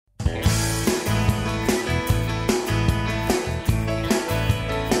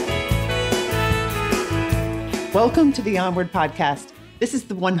Welcome to the Onward Podcast. This is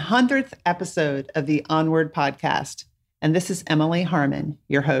the 100th episode of the Onward Podcast, and this is Emily Harman,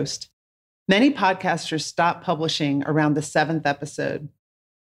 your host. Many podcasters stop publishing around the 7th episode,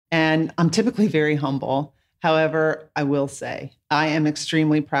 and I'm typically very humble. However, I will say I am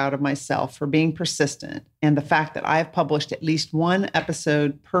extremely proud of myself for being persistent and the fact that I have published at least one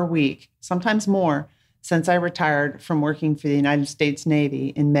episode per week, sometimes more, since I retired from working for the United States Navy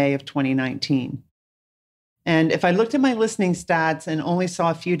in May of 2019. And if I looked at my listening stats and only saw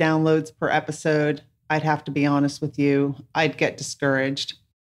a few downloads per episode, I'd have to be honest with you, I'd get discouraged.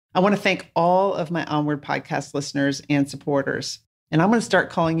 I want to thank all of my Onward Podcast listeners and supporters, and I'm going to start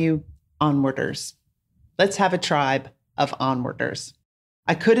calling you Onwarders. Let's have a tribe of Onwarders.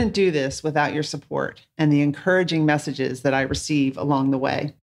 I couldn't do this without your support and the encouraging messages that I receive along the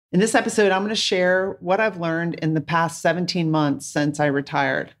way. In this episode, I'm going to share what I've learned in the past 17 months since I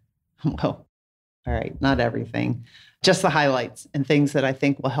retired. Well, all right, not everything, just the highlights and things that I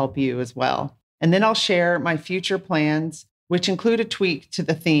think will help you as well. And then I'll share my future plans, which include a tweak to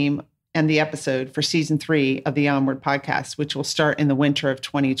the theme and the episode for season 3 of the Onward Podcast, which will start in the winter of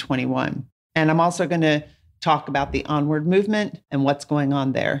 2021. And I'm also going to talk about the Onward movement and what's going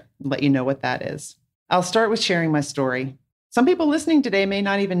on there, and let you know what that is. I'll start with sharing my story. Some people listening today may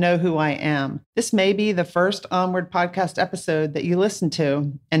not even know who I am. This may be the first Onward Podcast episode that you listen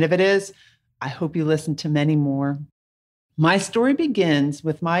to. And if it is, I hope you listen to many more. My story begins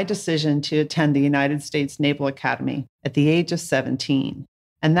with my decision to attend the United States Naval Academy at the age of 17.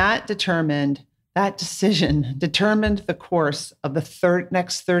 And that decision determined the course of the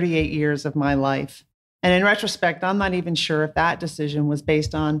next 38 years of my life. And in retrospect, I'm not even sure if that decision was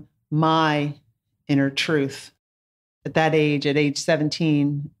based on my inner truth. At that age, at age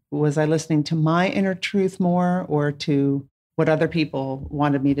 17, was I listening to my inner truth more or to what other people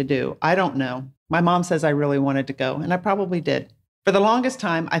wanted me to do? I don't know. My mom says I really wanted to go, and I probably did. For the longest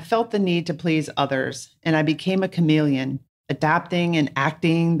time, I felt the need to please others, and I became a chameleon, adapting and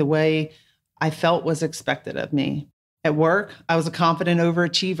acting the way I felt was expected of me. At work, I was a confident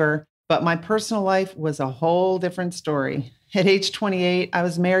overachiever, but my personal life was a whole different story. At age 28, I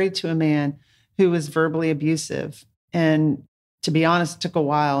was married to a man who was verbally abusive. And to be honest, it took a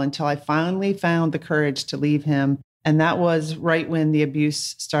while until I finally found the courage to leave him. And that was right when the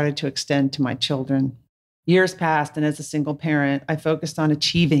abuse started to extend to my children. Years passed, and as a single parent, I focused on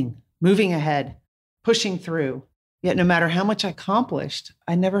achieving, moving ahead, pushing through. Yet no matter how much I accomplished,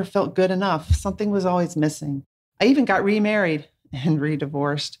 I never felt good enough. Something was always missing. I even got remarried and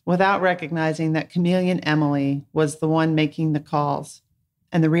re-divorced without recognizing that chameleon Emily was the one making the calls,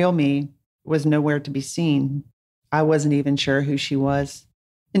 and the real me was nowhere to be seen. I wasn't even sure who she was.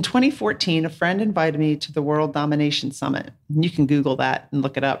 In 2014, a friend invited me to the World Domination Summit. You can Google that and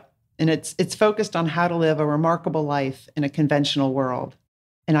look it up. And it's focused on how to live a remarkable life in a conventional world.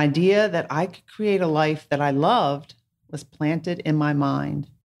 An idea that I could create a life that I loved was planted in my mind,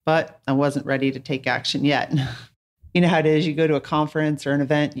 but I wasn't ready to take action yet. You know how it is, you go to a conference or an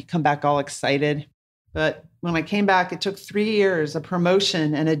event, you come back all excited. But when I came back, it took 3 years, a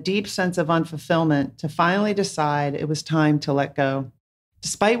promotion, and a deep sense of unfulfillment to finally decide it was time to let go.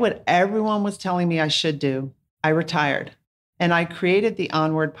 Despite what everyone was telling me I should do, I retired, and I created the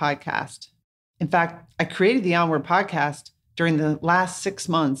Onward Podcast. In fact, I created the Onward Podcast during the last 6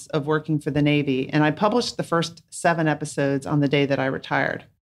 months of working for the Navy, and I published the first 7 episodes on the day that I retired.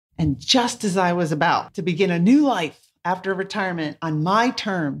 And just as I was about to begin a new life after retirement on my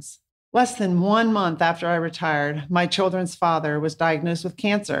terms, less than 1 month after I retired, my children's father was diagnosed with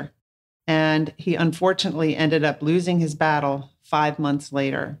cancer, and he unfortunately ended up losing his battle 5 months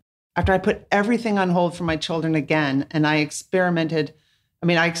later. After I put everything on hold for my children again, and I experienced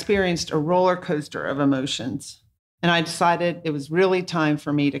a roller coaster of emotions. And I decided it was really time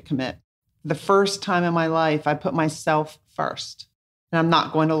for me to commit. For the first time in my life, I put myself first. And I'm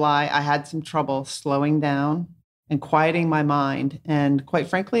not going to lie, I had some trouble slowing down and quieting my mind. And quite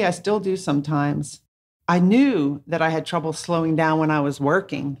frankly, I still do sometimes. I knew that I had trouble slowing down when I was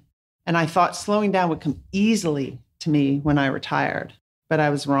working. And I thought slowing down would come easily to me when I retired. But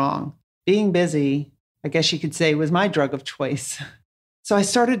I was wrong. Being busy, I guess you could say, was my drug of choice. So I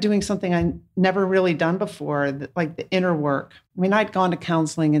started doing something I never really done before, like the inner work. I'd gone to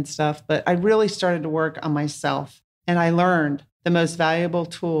counseling and stuff, but I really started to work on myself. And I learned the most valuable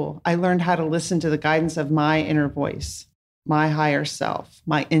tool. I learned how to listen to the guidance of my inner voice, my higher self,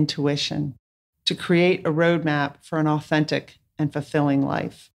 my intuition, to create a roadmap for an authentic and fulfilling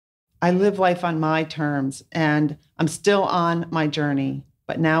life. I live life on my terms, and I'm still on my journey,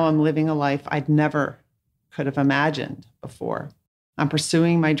 but now I'm living a life I'd never could have imagined before. I'm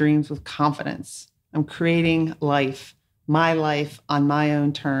pursuing my dreams with confidence. I'm creating life, my life on my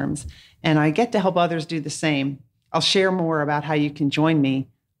own terms, and I get to help others do the same. I'll share more about how you can join me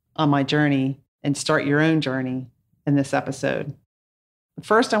on my journey and start your own journey in this episode. But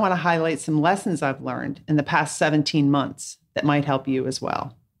first, I want to highlight some lessons I've learned in the past 17 months that might help you as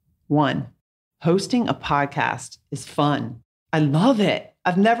well. 1, hosting a podcast is fun. I love it.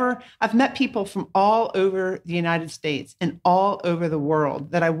 I've met people from all over the United States and all over the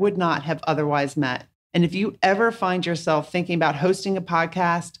world that I would not have otherwise met. And if you ever find yourself thinking about hosting a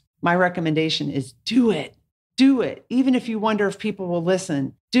podcast, my recommendation is do it. Do it. Even if you wonder if people will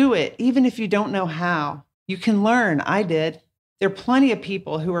listen, do it. Even if you don't know how, you can learn. I did. There are plenty of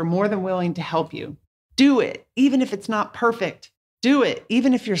people who are more than willing to help you. Do it. Even if it's not perfect, do it.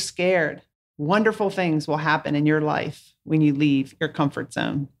 Even if you're scared, wonderful things will happen in your life when you leave your comfort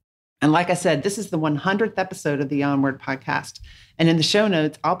zone. And like I said, this is the 100th episode of the Onward Podcast. And in the show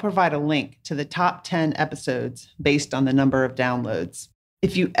notes, I'll provide a link to the top 10 episodes based on the number of downloads.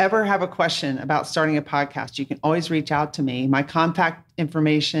 If you ever have a question about starting a podcast, you can always reach out to me. My contact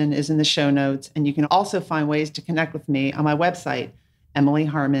information is in the show notes, and you can also find ways to connect with me on my website,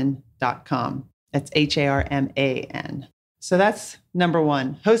 emilyharman.com. That's Harman. So that's number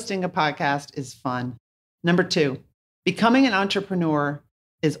 1. Hosting a podcast is fun. Number 2, becoming an entrepreneur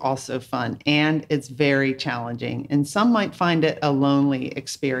is also fun, and it's very challenging. And some might find it a lonely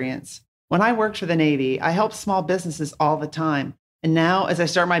experience. When I worked for the Navy, I helped small businesses all the time. And now, as I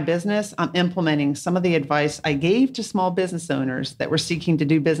start my business, I'm implementing some of the advice I gave to small business owners that were seeking to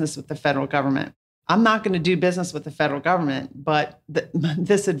do business with the federal government. I'm not going to do business with the federal government, but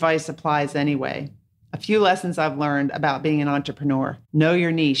this advice applies anyway. A few lessons I've learned about being an entrepreneur. Know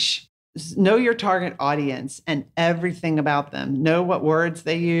your niche. Know your target audience and everything about them. Know what words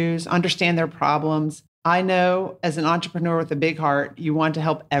they use. Understand their problems. I know as an entrepreneur with a big heart, you want to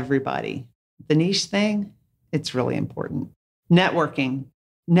help everybody. The niche thing, it's really important. Networking.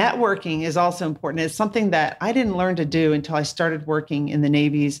 Networking is also important. It's something that I didn't learn to do until I started working in the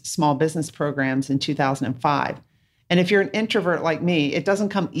Navy's small business programs in 2005. And if you're an introvert like me, it doesn't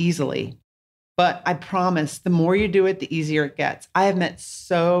come easily. But I promise, the more you do it, the easier it gets. I have met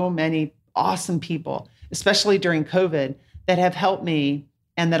so many awesome people, especially during COVID, that have helped me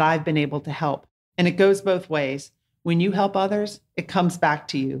and that I've been able to help. And it goes both ways. When you help others, it comes back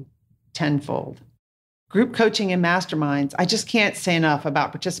to you tenfold. Group coaching and masterminds. I just can't say enough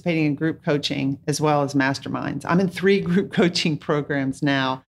about participating in group coaching as well as masterminds. I'm in 3 group coaching programs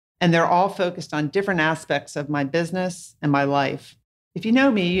now, and they're all focused on different aspects of my business and my life. If you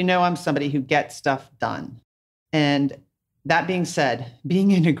know me, you know I'm somebody who gets stuff done. And that being said,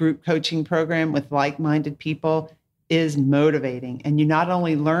 being in a group coaching program with like-minded people is motivating. And you not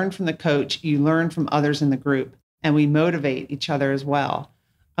only learn from the coach, you learn from others in the group, and we motivate each other as well.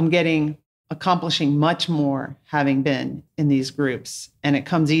 I'm accomplishing much more having been in these groups. And it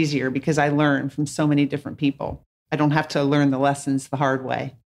comes easier because I learn from so many different people. I don't have to learn the lessons the hard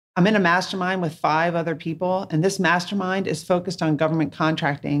way. I'm in a mastermind with 5 other people, and this mastermind is focused on government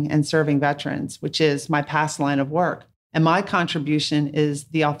contracting and serving veterans, which is my past line of work. And my contribution is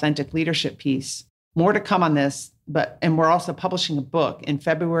the authentic leadership piece. More to come on this, and we're also publishing a book in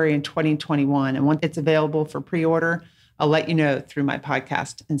February in 2021. And once it's available for pre-order, I'll let you know through my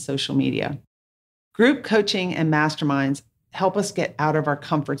podcast and social media. Group coaching and masterminds help us get out of our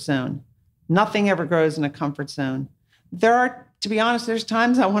comfort zone. Nothing ever grows in a comfort zone. To be honest, there's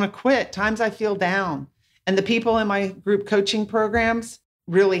times I want to quit, times I feel down. And the people in my group coaching programs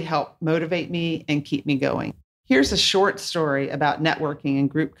really help motivate me and keep me going. Here's a short story about networking and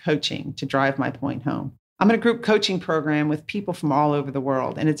group coaching to drive my point home. I'm in a group coaching program with people from all over the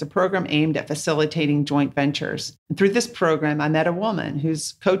world, and it's a program aimed at facilitating joint ventures. And through this program, I met a woman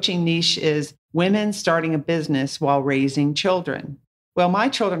whose coaching niche is women starting a business while raising children. Well, my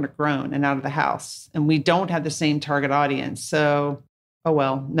children are grown and out of the house, and we don't have the same target audience. So,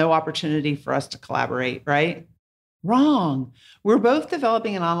 no opportunity for us to collaborate, right? Wrong. We're both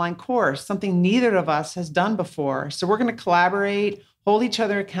developing an online course, something neither of us has done before. So we're going to collaborate, hold each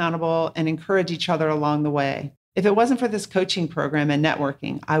other accountable, and encourage each other along the way. If it wasn't for this coaching program and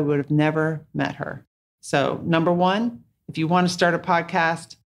networking, I would have never met her. So 1, if you want to start a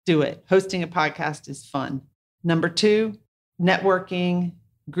podcast, do it. Hosting a podcast is fun. 2, networking,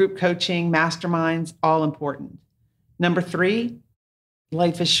 group coaching, masterminds, all important. 3,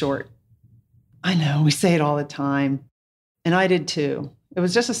 life is short. I know, we say it all the time. And I did too. It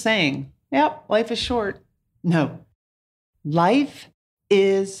was just a saying. Yep, life is short. No, life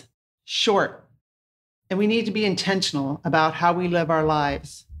is short. And we need to be intentional about how we live our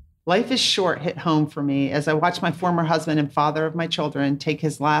lives. Life is short hit home for me as I watched my former husband and father of my children take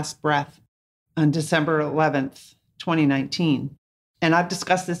his last breath. on December 11th, 2019. And I've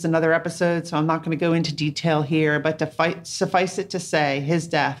discussed this in other episodes, so I'm not going to go into detail here, but suffice it to say, his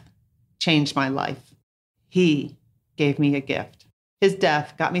death changed my life. He gave me a gift. His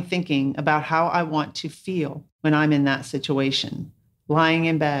death got me thinking about how I want to feel when I'm in that situation, lying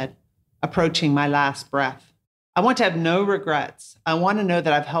in bed, approaching my last breath. I want to have no regrets. I want to know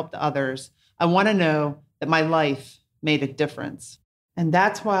that I've helped others. I want to know that my life made a difference. And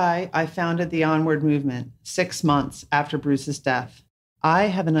that's why I founded the Onward movement 6 months after Bruce's death. I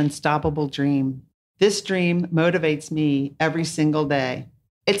have an unstoppable dream. This dream motivates me every single day.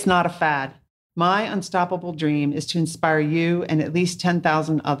 It's not a fad. My unstoppable dream is to inspire you and at least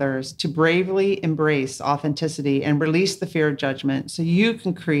 10,000 others to bravely embrace authenticity and release the fear of judgment so you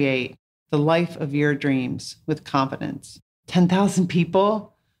can create the life of your dreams with confidence. 10,000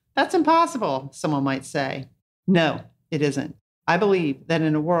 people? That's impossible, someone might say. No, it isn't. I believe that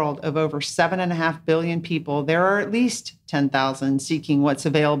in a world of over 7.5 billion people, there are at least 10,000 seeking what's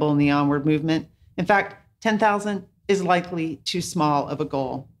available in the Onward movement. In fact, 10,000 is likely too small of a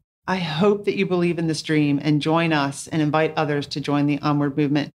goal. I hope that you believe in this dream and join us and invite others to join the Onward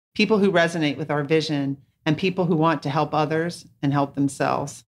movement, people who resonate with our vision and people who want to help others and help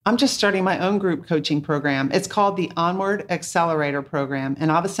themselves. I'm just starting my own group coaching program. It's called the Onward Accelerator Program,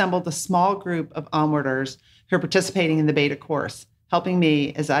 and I've assembled a small group of onwarders who are participating in the beta course, helping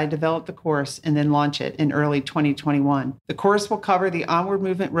me as I develop the course and then launch it in early 2021. The course will cover the Onward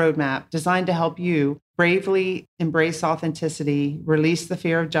Movement Roadmap designed to help you bravely embrace authenticity, release the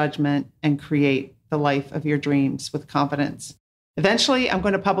fear of judgment, and create the life of your dreams with confidence. Eventually, I'm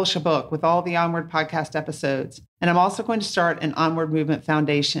going to publish a book with all the Onward podcast episodes, and I'm also going to start an Onward Movement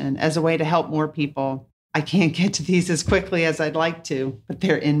Foundation as a way to help more people. I can't get to these as quickly as I'd like to, but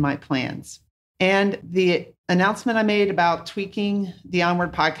they're in my plans. And the announcement I made about tweaking the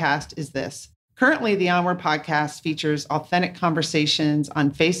Onward podcast is this. Currently, the Onward podcast features authentic conversations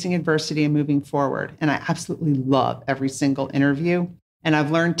on facing adversity and moving forward. And I absolutely love every single interview. And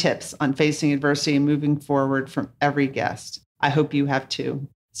I've learned tips on facing adversity and moving forward from every guest. I hope you have too.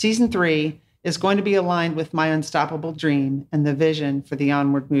 Season 3 is going to be aligned with my unstoppable dream and the vision for the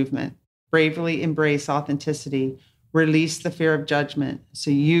Onward movement. Bravely embrace authenticity, release the fear of judgment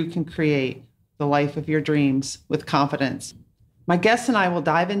so you can create the life of your dreams with confidence. My guests and I will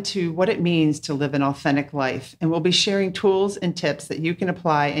dive into what it means to live an authentic life, and we'll be sharing tools and tips that you can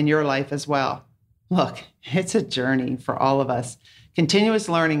apply in your life as well. Look, it's a journey for all of us. Continuous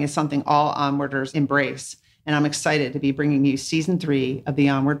learning is something all onwarders embrace, and I'm excited to be bringing you Season 3 of the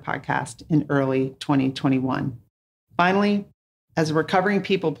Onward Podcast in early 2021. Finally, as a recovering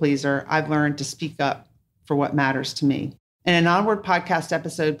people pleaser, I've learned to speak up for what matters to me. In an Onward Podcast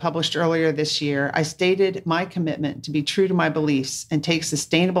episode published earlier this year, I stated my commitment to be true to my beliefs and take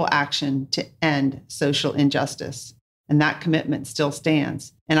sustainable action to end social injustice. And that commitment still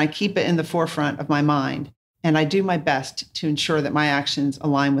stands. And I keep it in the forefront of my mind. And I do my best to ensure that my actions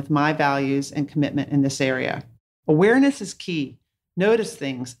align with my values and commitment in this area. Awareness is key. Notice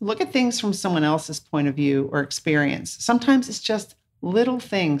things. Look at things from someone else's point of view or experience. Sometimes it's just little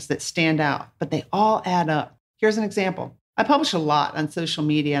things that stand out, but they all add up. Here's an example. I publish a lot on social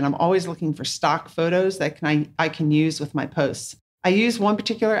media, and I'm always looking for stock photos that I can use with my posts. I use one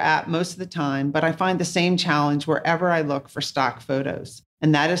particular app most of the time, but I find the same challenge wherever I look for stock photos.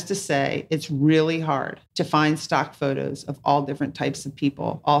 And that is to say, it's really hard to find stock photos of all different types of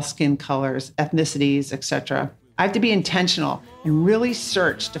people, all skin colors, ethnicities, etc. I have to be intentional and really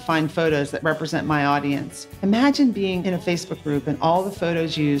search to find photos that represent my audience. Imagine being in a Facebook group and all the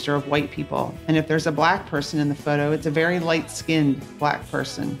photos used are of white people. And if there's a black person in the photo, it's a very light-skinned black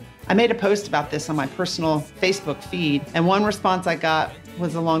person. I made a post about this on my personal Facebook feed, and one response I got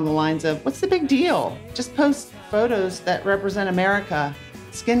was along the lines of, "What's the big deal? Just post photos that represent America.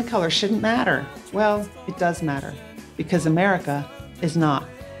 Skin color shouldn't matter." Well, it does matter, because America is not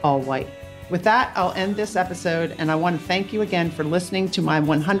all white. With that, I'll end this episode, and I want to thank you again for listening to my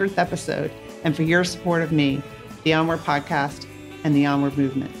 100th episode and for your support of me, the Onward Podcast, and the Onward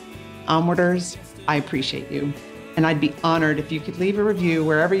Movement. Onwarders, I appreciate you. And I'd be honored if you could leave a review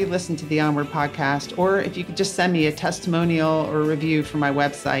wherever you listen to the Onward Podcast, or if you could just send me a testimonial or a review from my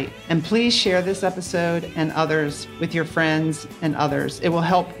website. And please share this episode and others with your friends and others. It will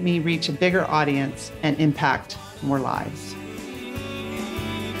help me reach a bigger audience and impact more lives.